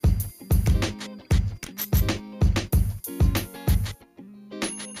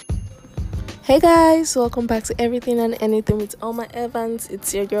Hey guys, welcome back to Everything and Anything with Alma Evans.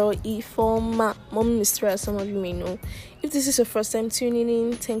 It's your girl Ifoma, Mom Mistress, as some of you may know. If this is your first time tuning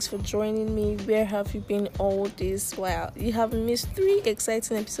in, thanks for joining me. Where have you been all this while? You have missed 3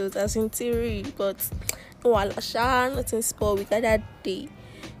 exciting episodes as in theory, but no alasha, nothing spoiled. We got that day.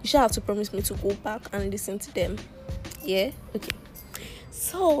 You shall have to promise me to go back and listen to them. Yeah? Okay.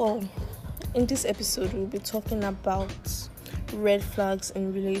 So, in this episode, we'll be talking about red flags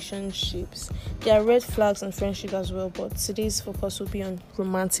in relationships. There are red flags in friendship as well, but today's focus will be on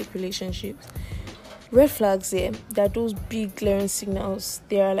romantic relationships. Red flags, they're those big glaring signals.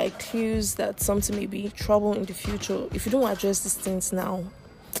 They are like clues that something may be trouble in the future. If you don't address these things now,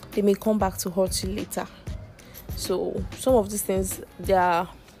 they may come back to haunt you later. So some of these things, they are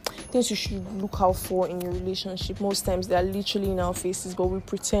things you should look out for in your relationship. Most times they are literally in our faces, but we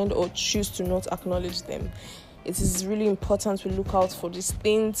pretend or choose to not acknowledge them. It is really important we look out for these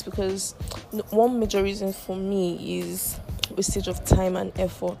things because one major reason for me is wastage of time and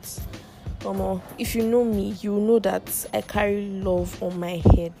effort. If you know me, you know that I carry love on my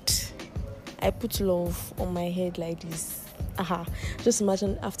head. I put love on my head like this. Just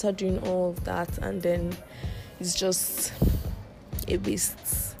imagine after doing all of that and then it's just a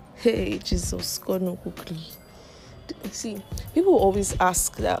waste. Hey, Jesus, God no quickly. See, people always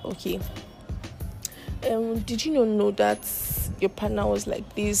ask that, okay, did you not know that your partner was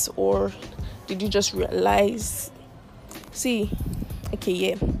like this, or did you just realize? See, okay,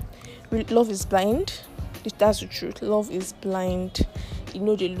 yeah, love is blind. That's the truth. Love is blind. They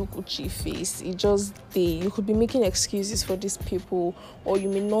look uchi face. It just you could be making excuses for these people, or you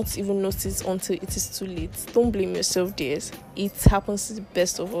may not even notice until it is too late. Don't blame yourself, dears. It happens to the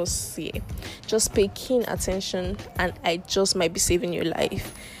best of us. Yeah, just pay keen attention, and I just might be saving your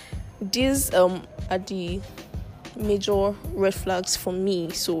life. These are the major red flags for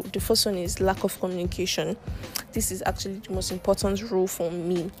me. So the first one is lack of communication. This is actually the most important rule for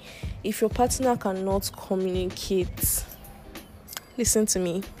me. If your partner cannot communicate, listen to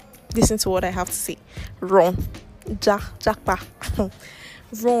me. Listen to what I have to say. Run.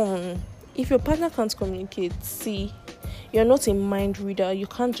 Run. If your partner can't communicate, see, you're not a mind reader. You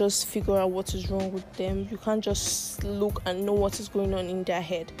can't just figure out what is wrong with them. You can't just look and know what is going on in their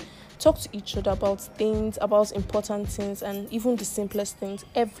head. Talk to each other about things, about important things, and even the simplest things.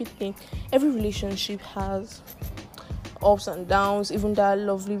 Everything. Every relationship has ups and downs. Even that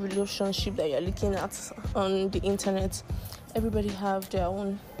lovely relationship that you're looking at on the internet, everybody have their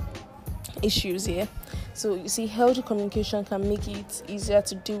own issues here. So you see, healthy communication can make it easier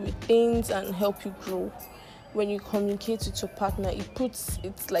to deal with things and help you grow. When you communicate with your partner, it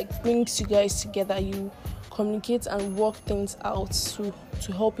brings you guys together. You communicate and work things out to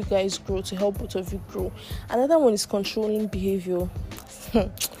help you guys grow, to help both of you grow. Another one is controlling behavior.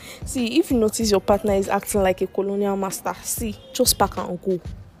 See, if you notice your partner is acting like a colonial master, see, just pack and go.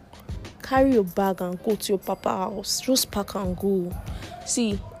 Carry your bag and go to your papa's house. Just pack and go.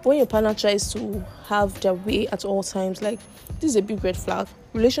 See, when your partner tries to have their way at all times, like, this is a big red flag.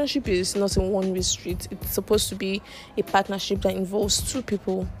 Relationship is not a one-way street. It's supposed to be a partnership that involves 2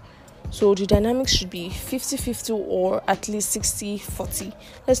 people. So the dynamics should be 50-50 or at least 60-40.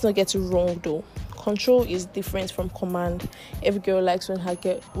 Let's not get it wrong though. Control is different from command. Every girl likes when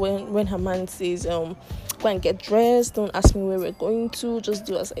her man says, go and get dressed, don't ask me where we're going to, just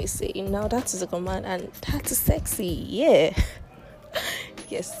do as I say. Now that is a command and that is sexy. Yeah.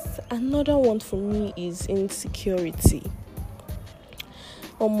 Yes. Another one for me is insecurity.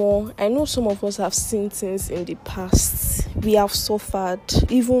 I know some of us have seen things in the past. We have suffered.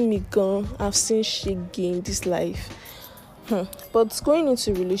 Even me, girl, I've seen shit in this life. But going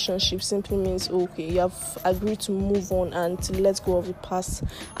into a relationship simply means, okay, you have agreed to move on and to let go of the past.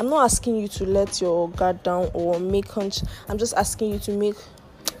 I'm not asking you to let your guard down or I'm just asking you to make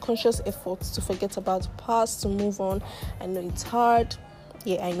conscious efforts to forget about the past, to move on. I know it's hard.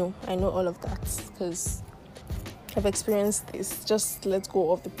 Yeah, I know all of that because I've experienced this. Just let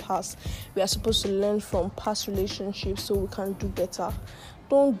go of the past. We are supposed to learn from past relationships so we can do better.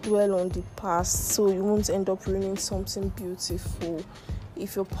 Don't dwell on the past so you won't end up ruining something beautiful.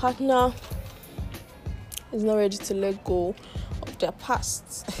 If your partner is not ready to let go of their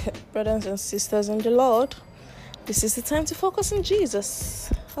past, brothers and sisters in the Lord, this is the time to focus on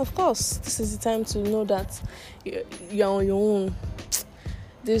Jesus. Of course, this is the time to know that you're on your own.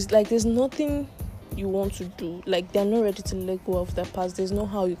 There's nothing you want to do. Like, they're not ready to let go of their past. There's no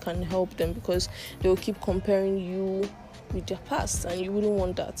how you can help them because they'll keep comparing you with their past and you wouldn't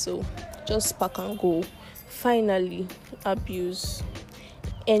want that. So just pack and go. Finally, abuse.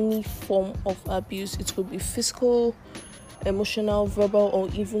 Any form of abuse. It could be physical, emotional, verbal, or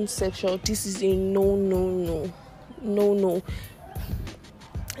even sexual, this is a no.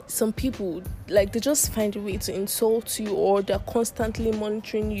 Some people, like, they just find a way to insult you, or they're constantly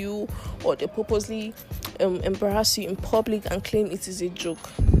monitoring you, or they purposely embarrass you in public and claim it is a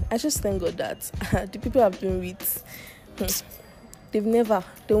joke. I just thank God that the people I've been with, they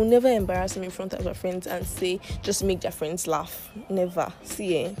will never embarrass me in front of their friends and say, just make their friends laugh. Never.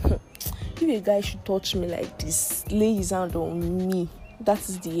 See, if a guy should touch me like this, lay his hand on me, that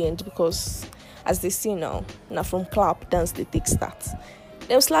is the end. Because as they say now from clap dance they take start.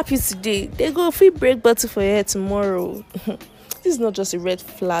 They'll slap you today, they go free break bottle for your head tomorrow. This is not just a red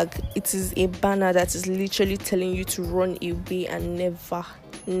flag, it is a banner that is literally telling you to run away and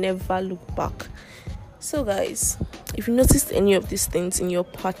never look back. So guys, if you noticed any of these things in your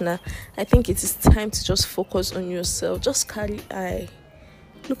partner, I think it is time to just focus on yourself. Just carry eye,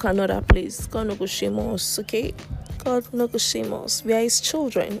 look another place. God no go shame us, okay? God no go shame us, we are his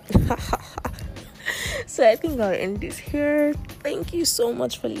children. So I think I'll end this here. Thank you so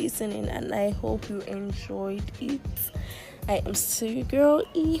much for listening, and I hope you enjoyed it. I am still your girl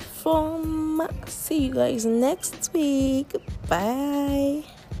Ifom. See you guys next week. Bye.